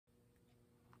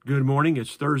Good morning.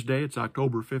 It's Thursday. It's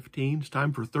October 15. It's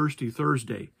time for Thirsty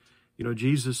Thursday. You know,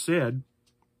 Jesus said,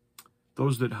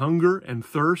 those that hunger and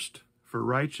thirst for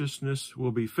righteousness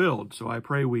will be filled. So I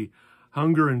pray we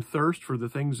hunger and thirst for the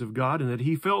things of God and that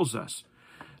He fills us.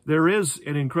 There is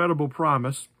an incredible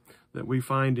promise that we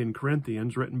find in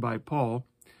Corinthians, written by Paul,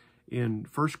 in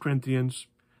 1 Corinthians,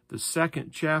 the 2nd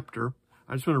chapter.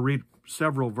 I just want to read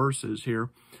several verses here.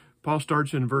 Paul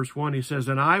starts in verse 1. He says,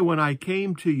 "And I, when I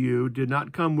came to you, did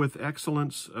not come with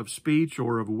excellence of speech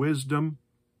or of wisdom,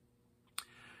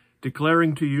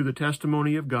 declaring to you the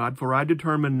testimony of God, for I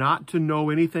determined not to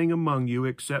know anything among you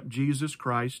except Jesus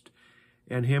Christ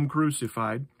and Him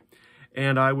crucified.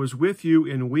 And I was with you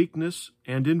in weakness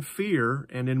and in fear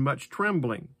and in much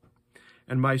trembling.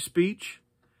 And my speech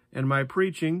and my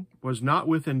preaching was not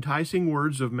with enticing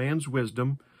words of man's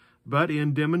wisdom, but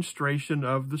in demonstration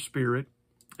of the Spirit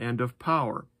and of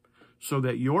power, so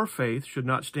that your faith should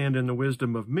not stand in the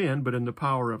wisdom of men, but in the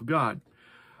power of God.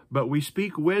 But we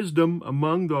speak wisdom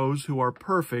among those who are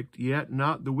perfect, yet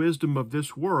not the wisdom of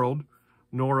this world,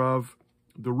 nor of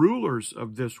the rulers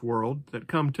of this world that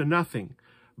come to nothing.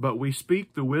 But we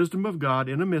speak the wisdom of God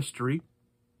in a mystery,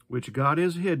 which God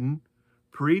has hidden,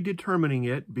 predetermining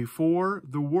it before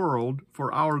the world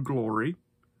for our glory,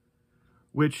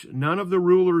 which none of the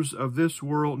rulers of this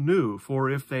world knew. For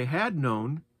if they had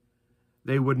known,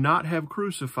 they would not have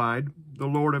crucified the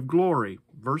Lord of glory."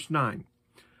 Verse 9.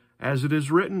 "As it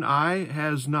is written, eye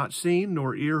has not seen,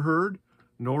 nor ear heard,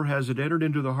 nor has it entered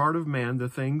into the heart of man the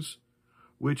things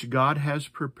which God has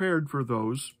prepared for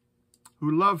those who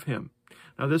love Him."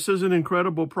 Now, this is an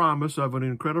incredible promise of an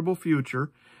incredible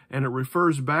future, and it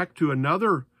refers back to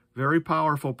another very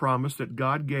powerful promise that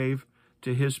God gave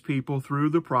to His people through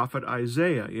the prophet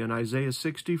Isaiah. In Isaiah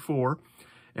 64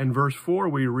 and verse 4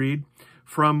 we read,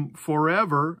 "From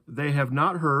forever they have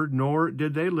not heard, nor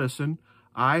did they listen.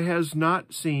 Eye has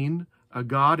not seen a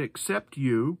God except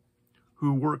you,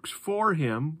 who works for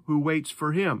Him, who waits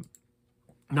for Him."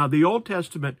 Now, the Old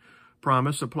Testament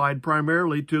promise applied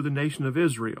primarily to the nation of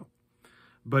Israel,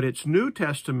 but its New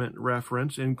Testament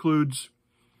reference includes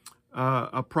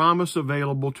a promise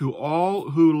available to all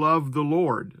who love the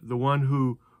Lord, the one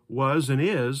who was and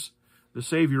is the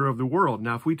Savior of the world.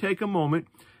 Now, if we take a moment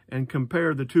and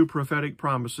compare the two prophetic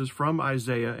promises from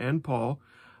Isaiah and Paul,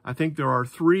 I think there are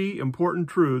three important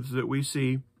truths that we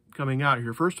see coming out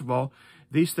here. First of all,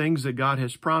 these things that God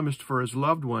has promised for His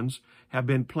loved ones have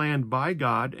been planned by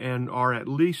God and are at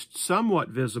least somewhat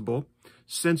visible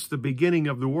since the beginning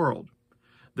of the world.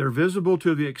 They're visible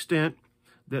to the extent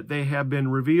that they have been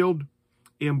revealed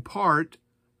in part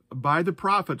by the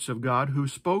prophets of God who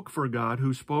spoke for God,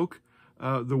 who spoke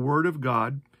the Word of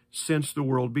God since the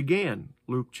world began.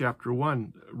 Luke chapter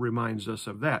 1 reminds us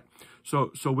of that.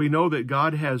 So we know that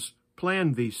God has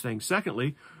planned these things.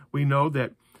 Secondly, we know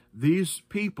that these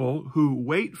people who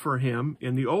wait for Him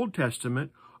in the Old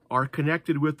Testament are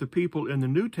connected with the people in the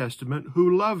New Testament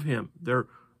who love Him. They're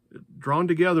drawn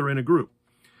together in a group.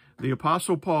 The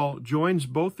Apostle Paul joins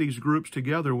both these groups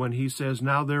together when he says,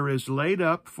 "Now there is laid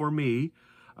up for me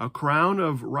a crown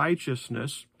of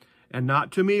righteousness, and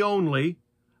not to me only,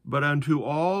 but unto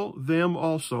all them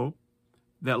also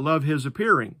that love His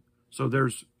appearing." So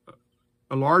there's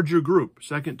a larger group.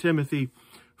 2 Timothy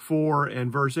 4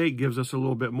 and verse 8 gives us a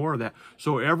little bit more of that.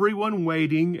 So everyone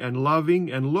waiting and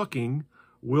loving and looking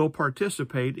will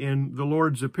participate in the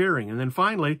Lord's appearing. And then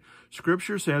finally,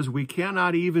 Scripture says we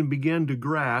cannot even begin to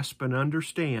grasp and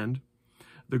understand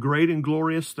the great and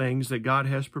glorious things that God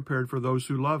has prepared for those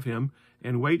who love Him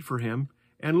and wait for Him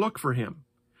and look for Him.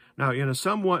 Now, in a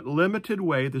somewhat limited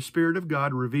way, the Spirit of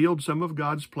God revealed some of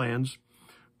God's plans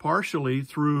partially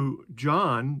through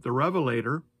John, the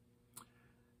Revelator,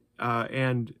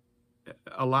 and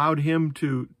allowed him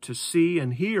to see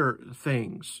and hear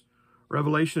things.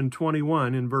 Revelation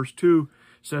 21 in verse 2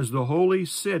 says, "The holy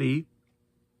city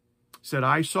said,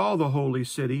 I saw the holy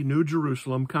city, New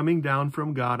Jerusalem, coming down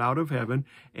from God out of heaven,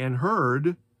 and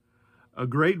heard a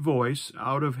great voice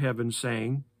out of heaven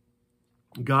saying,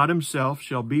 God Himself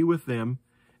shall be with them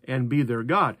and be their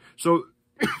God." So,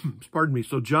 pardon me,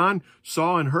 so John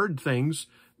saw and heard things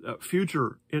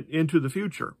into the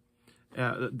future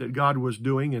that God was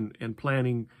doing and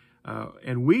planning,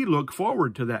 and we look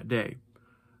forward to that day.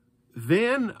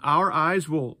 Then our eyes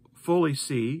will fully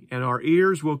see, and our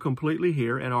ears will completely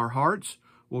hear, and our hearts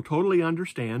will totally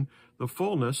understand the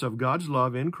fullness of God's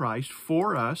love in Christ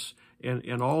for us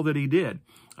and all that He did.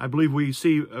 I believe we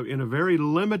see in a very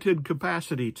limited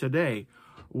capacity today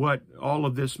what all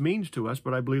of this means to us,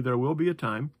 but I believe there will be a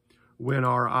time when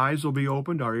our eyes will be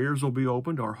opened, our ears will be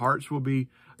opened, our hearts will be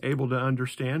able to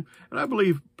understand. And I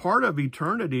believe part of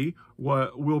eternity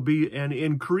will be an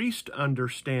increased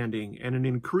understanding and an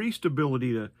increased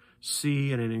ability to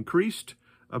see and an increased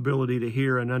ability to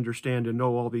hear and understand and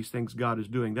know all these things God is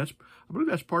doing. I believe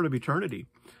that's part of eternity.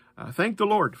 Thank the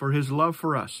Lord for his love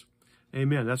for us.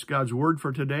 Amen. That's God's word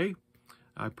for today.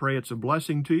 I pray it's a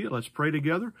blessing to you. Let's pray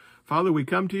together. Father, we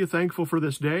come to you thankful for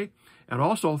this day and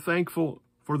also thankful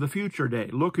for the future day,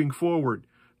 looking forward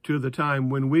to the time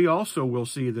when we also will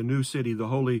see the new city, the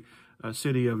holy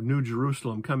city of New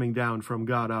Jerusalem coming down from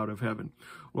God out of heaven.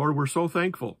 Lord, we're so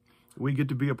thankful we get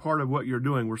to be a part of what you're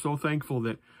doing. We're so thankful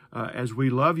that as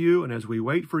we love you and as we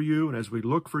wait for you and as we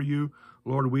look for you,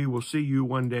 Lord, we will see you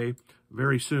one day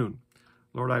very soon.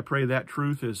 Lord, I pray that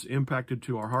truth is impacted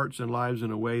to our hearts and lives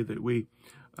in a way that we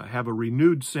have a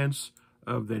renewed sense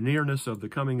of the nearness of the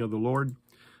coming of the Lord.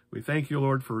 We thank you,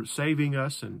 Lord, for saving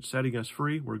us and setting us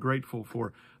free. We're grateful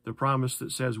for the promise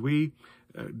that says we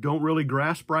don't really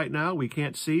grasp right now. We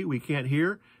can't see, we can't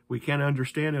hear, we can't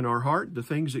understand in our heart the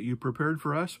things that you prepared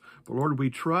for us. But Lord, we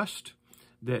trust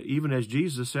that even as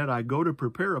Jesus said, I go to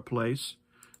prepare a place.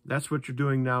 That's what you're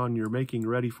doing now, and you're making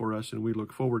ready for us, and we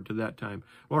look forward to that time.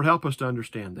 Lord, help us to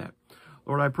understand that.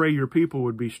 Lord, I pray your people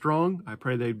would be strong. I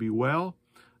pray they'd be well.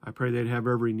 I pray they'd have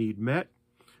every need met.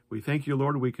 We thank you,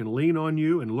 Lord, we can lean on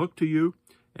you and look to you,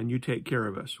 and you take care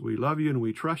of us. We love you and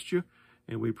we trust you,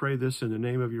 and we pray this in the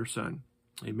name of your Son.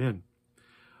 Amen.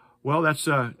 Well, that's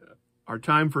our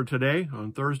time for today.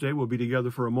 On Thursday, we'll be together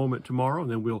for a moment tomorrow,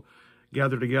 and then we'll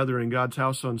gather together in God's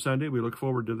house on Sunday. We look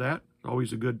forward to that.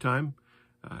 Always a good time.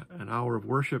 An hour of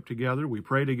worship together. We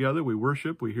pray together. We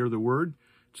worship. We hear the word.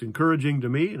 It's encouraging to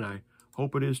me, and I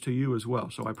hope it is to you as well.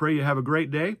 So I pray you have a great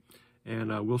day, and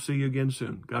we'll see you again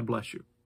soon. God bless you.